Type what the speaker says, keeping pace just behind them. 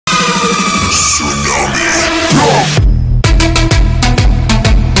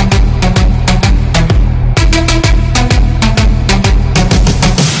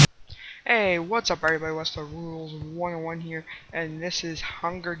What's up everybody, Weslo Rules 101 here, and this is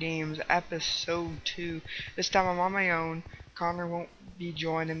Hunger Games Episode 2. This time I'm on my own. Connor won't be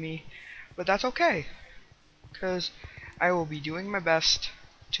joining me, but that's okay, because I will be doing my best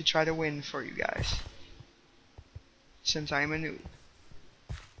to try to win for you guys, since I'm a noob.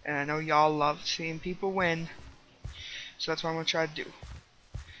 And I know y'all love seeing people win, so that's what I'm going to try to do.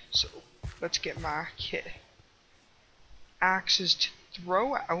 So, let's get my kit. Axes to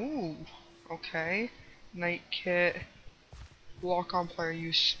throw out. Ooh, okay. Knight kit. Lock on player,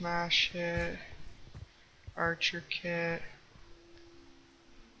 you smash it. Archer kit.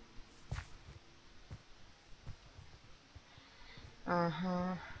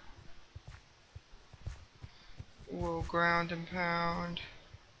 We'll ground and pound.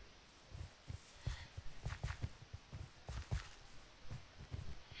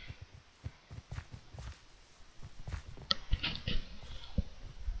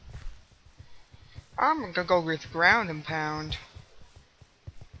 I'm gonna go with ground and pound.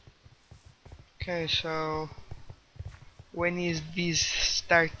 Okay, so when is these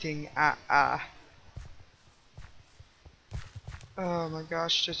starting? Oh my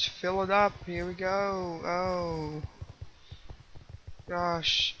gosh, just fill it up. Here we go. Oh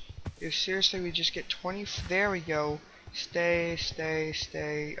gosh. If seriously we just get 20, there we go. Stay, stay,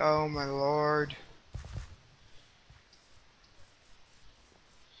 stay. Oh my lord.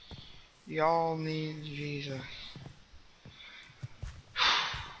 Y'all need Jesus.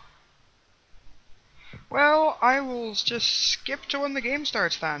 Well, I will just skip to when the game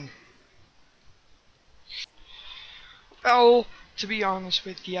starts then. Well, to be honest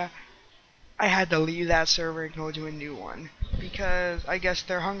with ya, I had to leave that server and go to a new one because I guess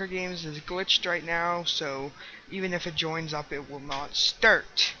their Hunger Games is glitched right now, so even if it joins up it will not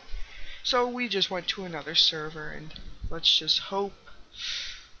start. So we just went to another server, and let's just hope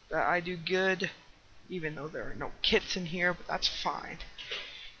that I do good, even though there are no kits in here, but that's fine.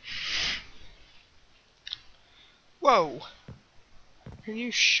 Whoa! Can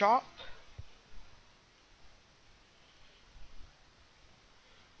you shop?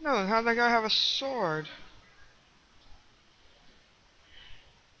 No, how'd that guy have a sword?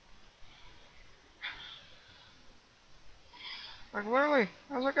 Like literally,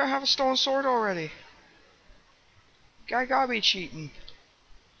 how's that guy have a stolen sword already? Guy gotta be cheating.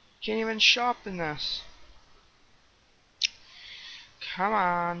 Can't even shop in this. Come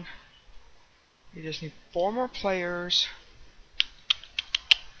on. You just need 4 more players.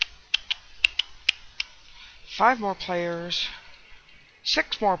 5 more players.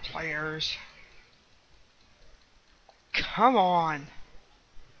 6 more players. Come on.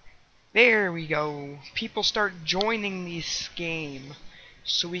 There we go. People start joining this game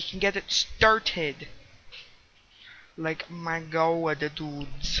so we can get it started. Like my god,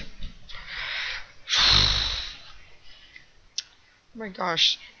 dudes. Oh my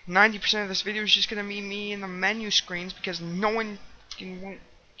gosh, 90% of this video is just gonna be me in the menu screens because no one fucking won't.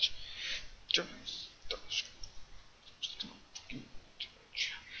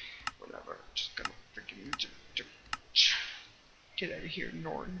 Whatever, just gonna freaking get out of here,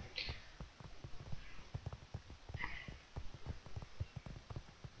 Norton.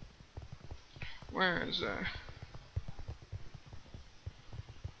 Where is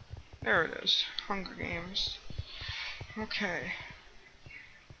there it is. Hunger Games. Okay.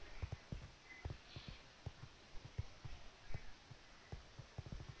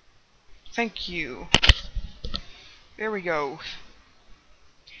 Thank you. There we go.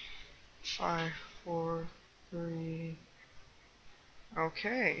 5, 4, 3.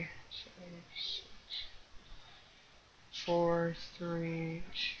 Okay. 6, 4, 3,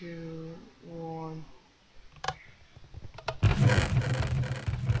 2, 1.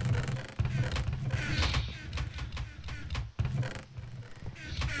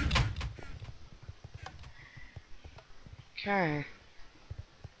 Okay.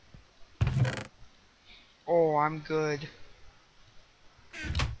 Oh, I'm good.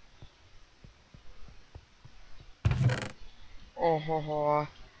 Oh ho ho.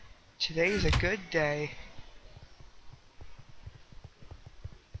 Today's a good day.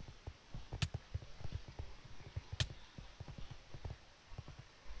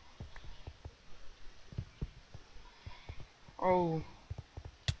 Oh.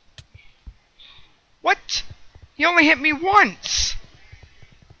 What? He only hit me once!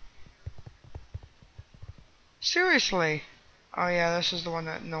 Seriously? Oh yeah, this is the one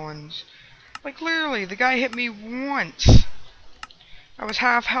that no one's... Like literally, the guy hit me once. I was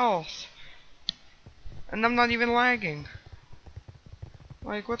half health. And I'm not even lagging.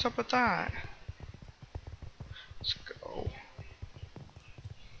 Like, what's up with that? Let's go.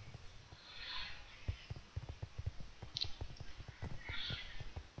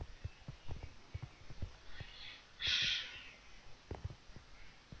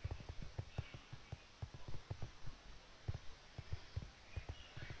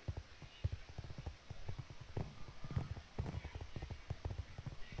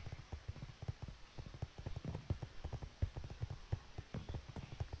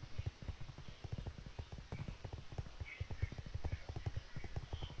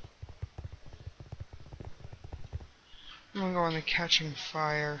 I'm going to catching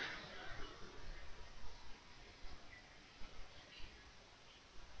fire.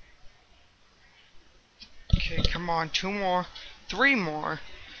 Okay, come on, 2 more, 3 more.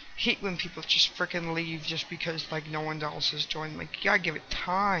 Hate when people just freaking leave just because like no one else has joined. Like you gotta give it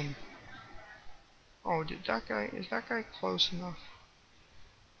time. Oh, is that guy close enough?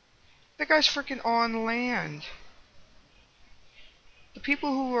 That guy's freaking on land. The people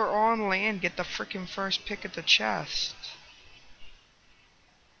who are on land get the freaking first pick at the chest.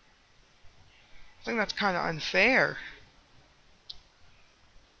 I think that's kind of unfair.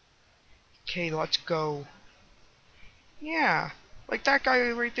 Okay, let's go. Yeah, like that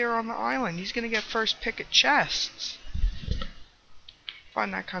guy right there on the island. He's gonna get first pick at chests.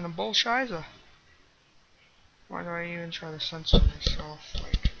 Find that kind of bullshizer. Why do I even try to censor myself?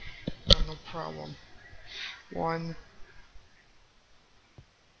 Like, no problem. 1.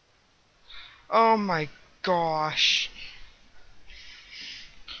 Oh my gosh.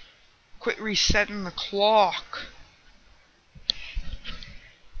 Quit resetting the clock.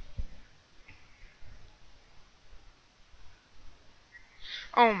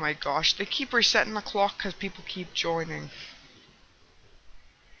 Oh my gosh, they keep resetting the clock because people keep joining.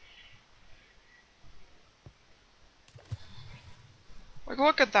 Like,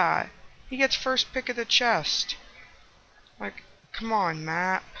 look at that. He gets first pick of the chest. Like, come on,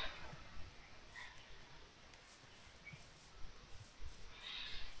 map.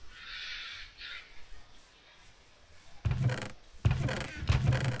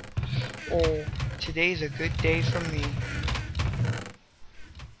 Oh, today's a good day for me.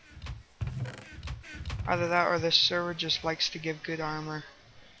 Either that or this server just likes to give good armor.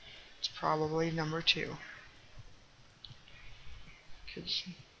 It's probably number 2. Because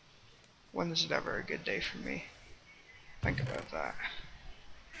when is it ever a good day for me? Think about that.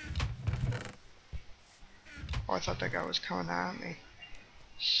 Oh, I thought that guy was coming at me.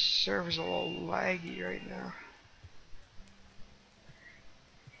 Server's a little laggy right now.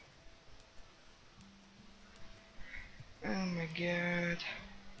 Oh my god.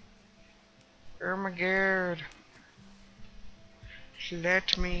 Oh my god.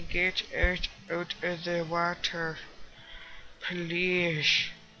 Let me get out of the water. Please.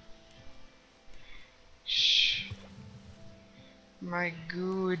 Shh. My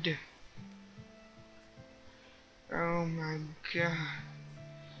good. Oh my god.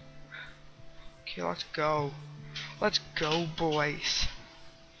 Okay, let's go. Let's go, boys.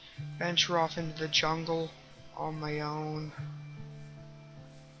 Venture off into the jungle on my own.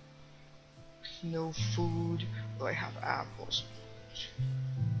 No food. Well, I have apples.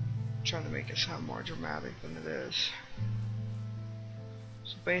 I'm trying to make it sound more dramatic than it is.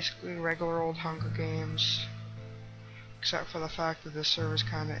 So basically, regular old Hunger Games. Except for the fact that this server's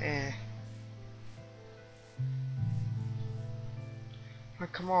kinda eh.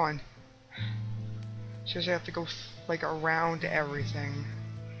 Like, come on. Seriously, I have to go, like, around everything.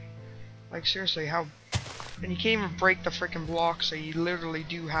 Like, seriously, how... And you can't even break the freaking blocks, so you literally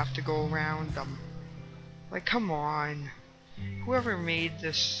do have to go around them. Like, come on. Whoever made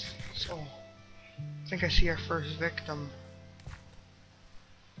this... Oh, I think I see our first victim.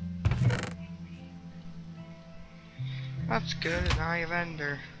 That's good, an Eye of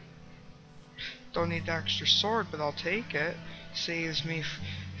Ender. Don't need the extra sword, but I'll take it. Saves me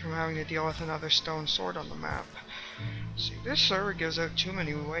from having to deal with another stone sword on the map. See, this server gives out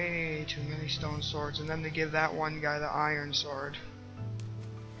way too many stone swords, and then they give that one guy the iron sword.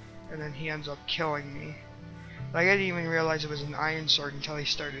 And then he ends up killing me. Like, I didn't even realize it was an iron sword until he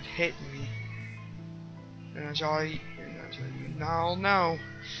started hitting me. And that's all no.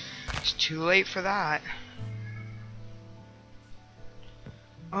 It's too late for that.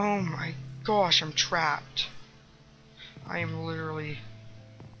 Oh my gosh, I'm trapped. I am literally...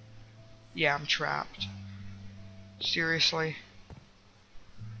 Yeah, I'm trapped. Seriously?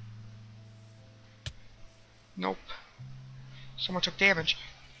 Nope. Someone took damage.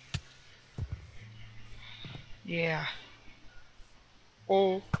 Yeah.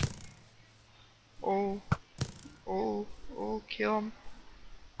 Oh. Oh. Oh. Oh, kill him.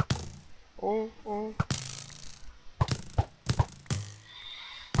 Oh. Oh.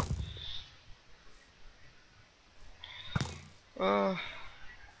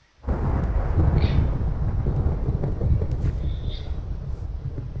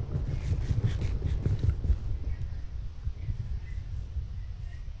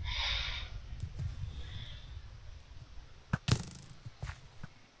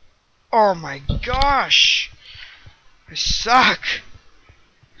 Oh my gosh! I suck!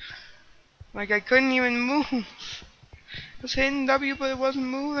 Like, I couldn't even move. I was hitting W, but it wasn't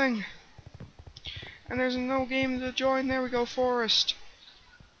moving. And there's no game to join. There we go, Forest.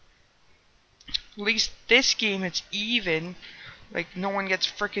 At least this game it's even. Like no one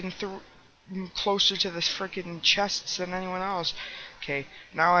gets frickin' closer to this frickin' chests than anyone else. Okay,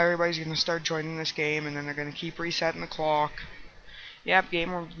 now everybody's gonna start joining this game, and then they're gonna keep resetting the clock. Yep,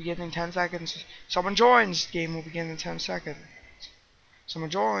 game will begin in 10 seconds. Someone joins. Game will begin in 10 seconds. Someone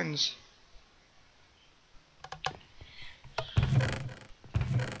joins.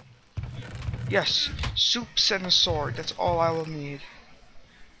 Yes, soups and a sword. That's all I will need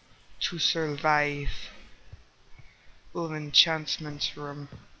to survive. Oh, enchantment room.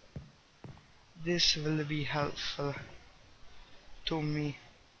 This will be helpful to me.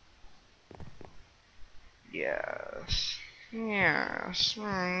 Yes. Yes.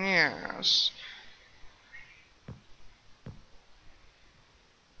 Yes.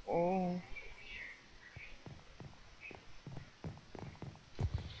 Oh.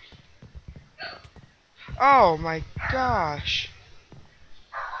 Oh my gosh.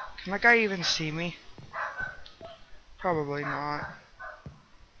 Can that guy even see me? Probably not.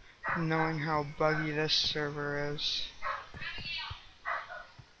 Knowing how buggy this server is.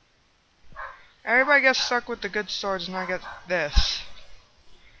 Everybody gets stuck with the good swords and I get this.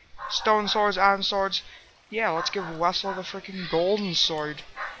 Stone swords, iron swords. Yeah, let's give Weslo the freaking golden sword.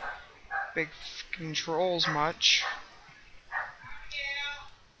 Big fucking trolls much.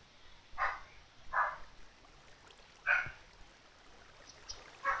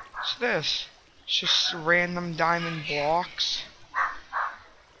 What's this? It's just random diamond blocks.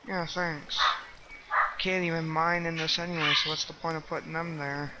 Yeah, thanks. Can't even mine in this anyway, so what's the point of putting them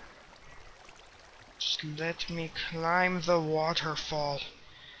there? Just let me climb the waterfall.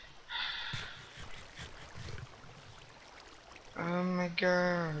 Oh my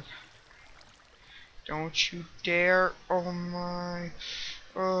god. Don't you dare. Oh my.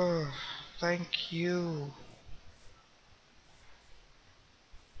 Oh, thank you.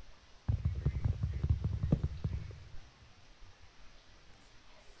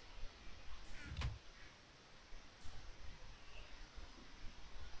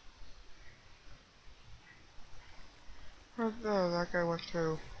 Oh, that guy went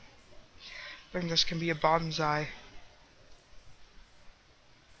through. I think this can be a bonsai.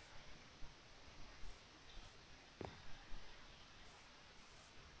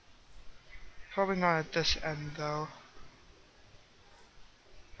 Probably not at this end though.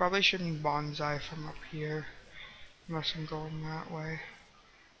 Probably shouldn't bonsai from up here. Unless I'm going that way.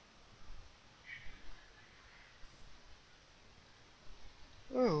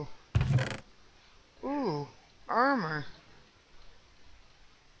 Ooh. Ooh. Armor.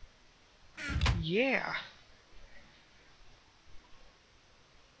 Yeah.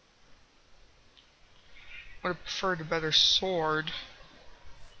 Would have preferred a better sword.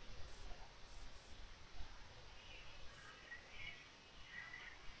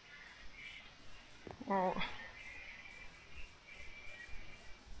 Well.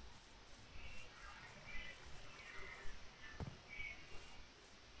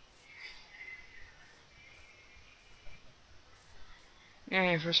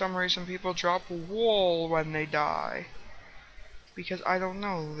 Yeah, for some reason people drop wool when they die. Because I don't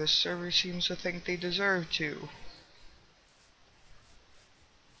know, this server seems to think they deserve to.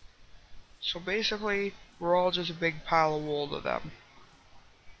 So basically, we're all just a big pile of wool to them.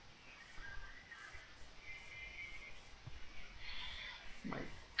 My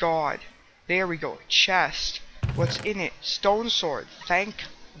god. There we go. Chest. What's in it? Stone sword. Thank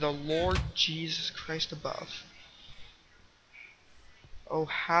the Lord Jesus Christ above. Oh,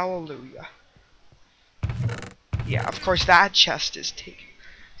 hallelujah. Yeah, of course that chest is taken.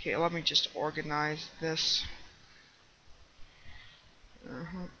 Okay, let me just organize this.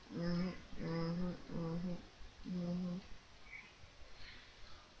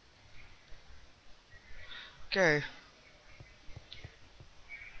 Okay.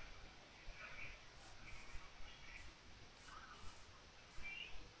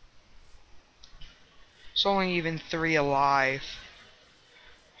 It's only even 3 alive.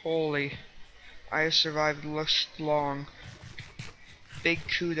 Holy. I have survived this long. Big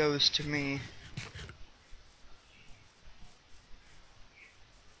kudos to me.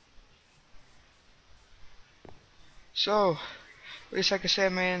 So, at least I can say I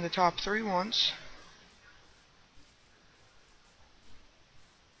made in the top 3 once.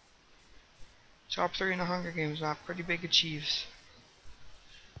 Top 3 in the Hunger Games map. Pretty big achieves.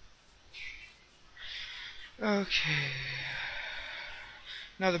 Okay.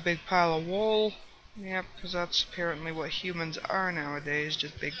 Another big pile of wool. Yep, because that's apparently what humans are nowadays.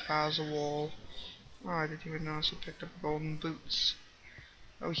 Just big piles of wool. Oh, I didn't even notice I picked up golden boots.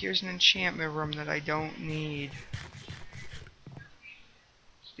 Oh, here's an enchantment room that I don't need.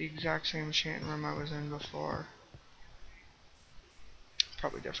 It's the exact same enchantment room I was in before.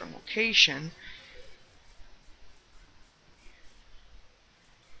 Probably different location.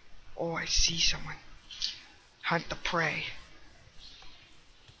 Oh, I see someone. Hunt the prey.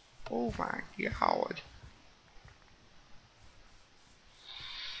 Oh my god.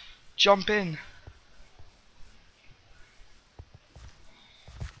 Jump in.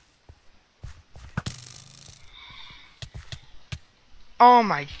 Oh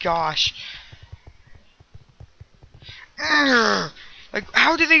my gosh. Urgh. Like,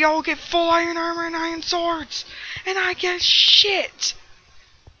 how do they all get full iron armor and iron swords? And I get shit.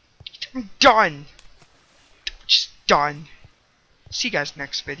 I'm done. Just done. See you guys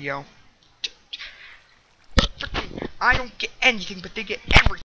next video. I don't get anything, but they get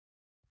everything.